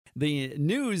The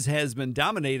news has been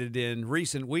dominated in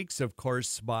recent weeks, of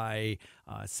course, by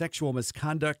sexual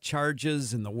misconduct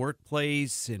charges in the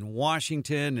workplace, in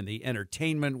Washington, in the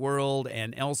entertainment world,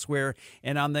 and elsewhere.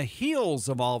 And on the heels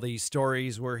of all these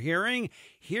stories we're hearing,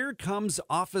 here comes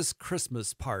office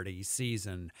Christmas party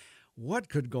season. What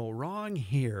could go wrong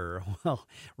here? Well,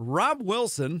 Rob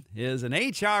Wilson is an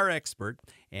HR expert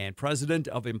and president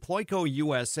of Employco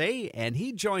USA, and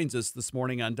he joins us this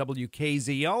morning on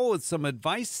WKZO with some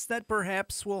advice that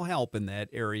perhaps will help in that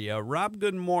area. Rob,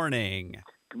 good morning.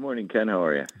 Good morning, Ken. How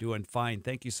are you? Doing fine.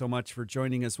 Thank you so much for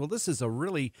joining us. Well, this is a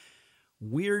really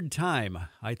weird time,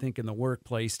 I think, in the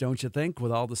workplace, don't you think?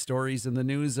 With all the stories in the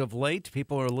news of late,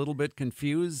 people are a little bit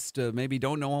confused, maybe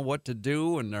don't know what to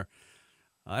do, and are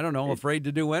afraid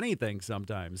to do anything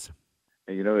sometimes.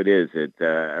 You know, it is.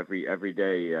 Every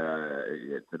day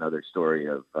it's another story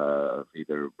of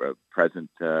either present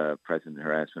harassment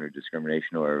or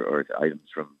discrimination, or items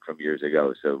from years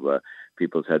ago. So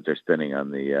people's heads are spinning on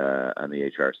the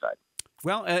HR side.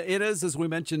 Well, it is, as we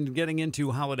mentioned, getting into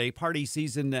holiday party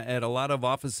season at a lot of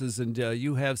offices, and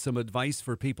you have some advice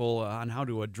for people on how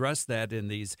to address that in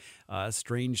these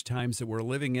strange times that we're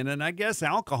living in. And I guess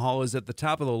alcohol is at the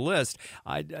top of the list.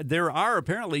 There are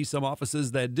apparently some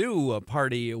offices that do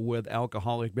party with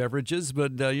alcoholic beverages,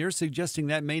 but you're suggesting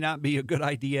that may not be a good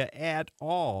idea at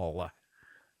all.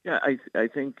 Yeah, I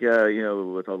think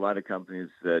with a lot of companies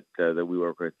that we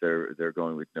work with, they're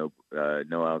going with no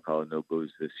alcohol, no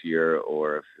booze this year,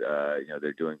 or if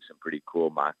they're doing some pretty cool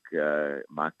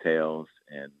mocktails,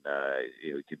 and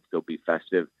it can still be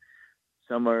festive.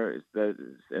 Some are,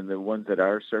 and the ones that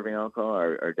are serving alcohol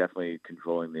are definitely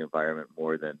controlling the environment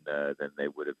more than they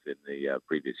would have in the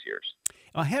previous years.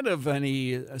 Ahead of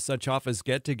any such office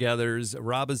get-togethers,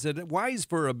 Rob, is it wise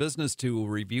for a business to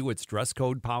review its dress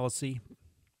code policy?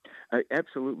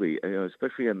 Absolutely,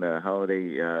 especially in the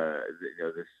holiday,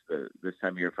 this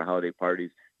time of year for holiday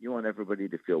parties, you want everybody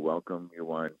to feel welcome.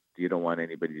 You don't want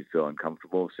anybody to feel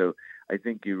uncomfortable. So I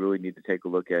think you really need to take a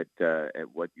look at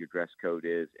what your dress code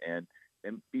is and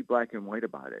be black and white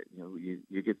about it.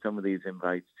 You get some of these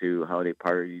invites to holiday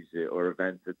parties or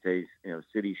events that say,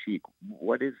 city chic.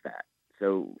 What is that?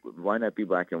 So why not be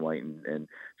black and white and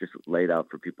just lay it out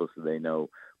for people so they know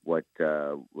what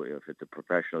if it's a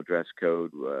professional dress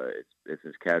code, if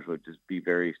it's casual, just be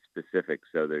very specific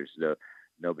so there's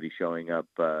nobody showing up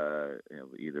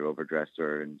either overdressed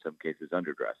or in some cases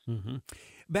underdressed. Mm-hmm.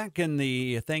 Back in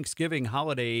the Thanksgiving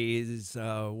holidays,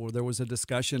 there was a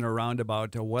discussion around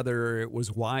about whether it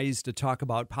was wise to talk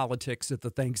about politics at the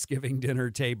Thanksgiving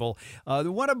dinner table.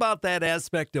 What about that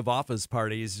aspect of office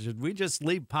parties? Should we just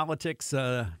leave politics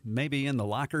maybe in the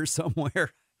locker somewhere?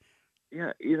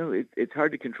 Yeah, it's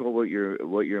hard to control what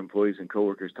your employees and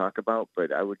coworkers talk about,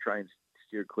 but I would try and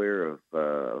steer clear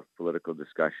of political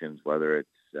discussions, whether it's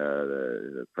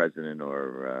the president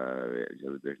or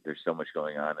there's so much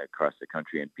going on across the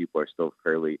country, and people are still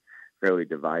fairly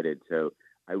divided. So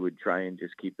I would try and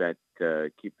just keep the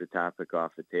topic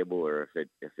off the table, or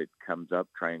if it comes up,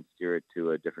 try and steer it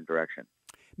to a different direction.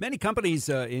 Many companies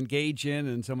engage in,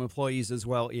 and some employees as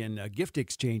well, in gift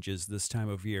exchanges this time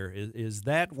of year. Is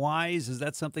that wise? Is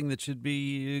that something that should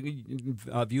be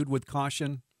viewed with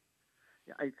caution?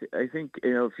 Yeah, I think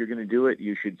if you're going to do it,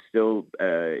 you should still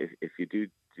if you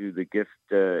do the gift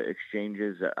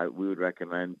exchanges, we would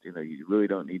recommend you really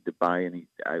don't need to buy any.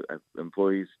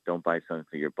 Employees don't buy something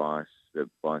for your boss. The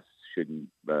boss shouldn't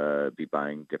be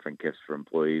buying different gifts for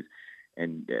employees.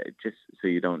 And just so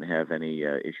you don't have any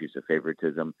issues of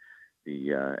favoritism,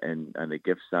 and on the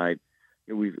gift side,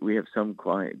 we have some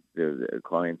clients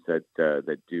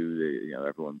that do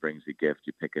everyone brings a gift.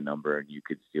 You pick a number and you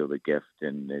could steal the gift,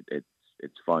 and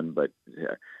it's fun, but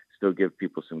still give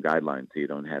people some guidelines so you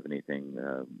don't have anything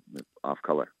off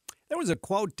color. There was a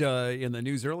quote in the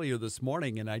news earlier this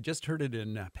morning, and I just heard it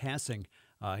in passing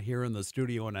here in the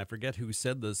studio, and I forget who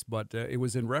said this, but it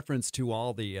was in reference to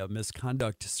all the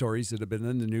misconduct stories that have been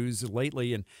in the news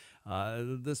lately. And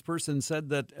this person said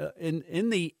that in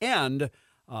the end,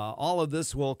 all of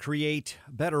this will create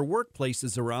better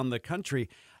workplaces around the country.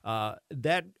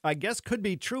 That, I guess, could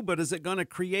be true, but is it going to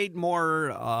create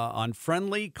more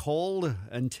unfriendly, cold,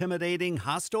 intimidating,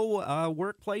 hostile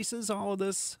workplaces, all of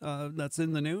this that's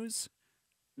in the news?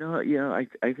 No,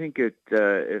 I think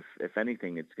if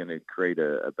anything, it's going to create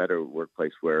a better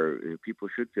workplace where people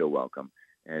should feel welcome,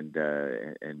 and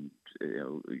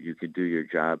you could do your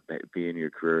job, be in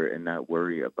your career, and not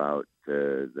worry about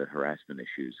the harassment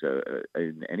issues,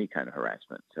 in any kind of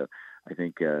harassment. So I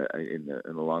think in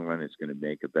the long run, it's going to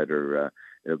make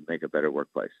it'll make a better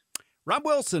workplace. Rob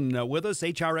Wilson with us,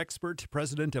 HR expert,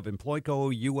 president of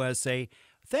Employco USA.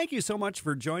 Thank you so much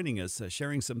for joining us,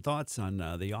 sharing some thoughts on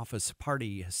the office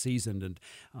party season. And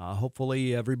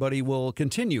hopefully everybody will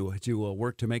continue to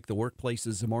work to make the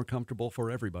workplaces more comfortable for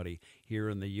everybody here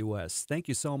in the U.S. Thank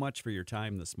you so much for your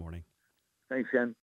time this morning. Thanks, Ken.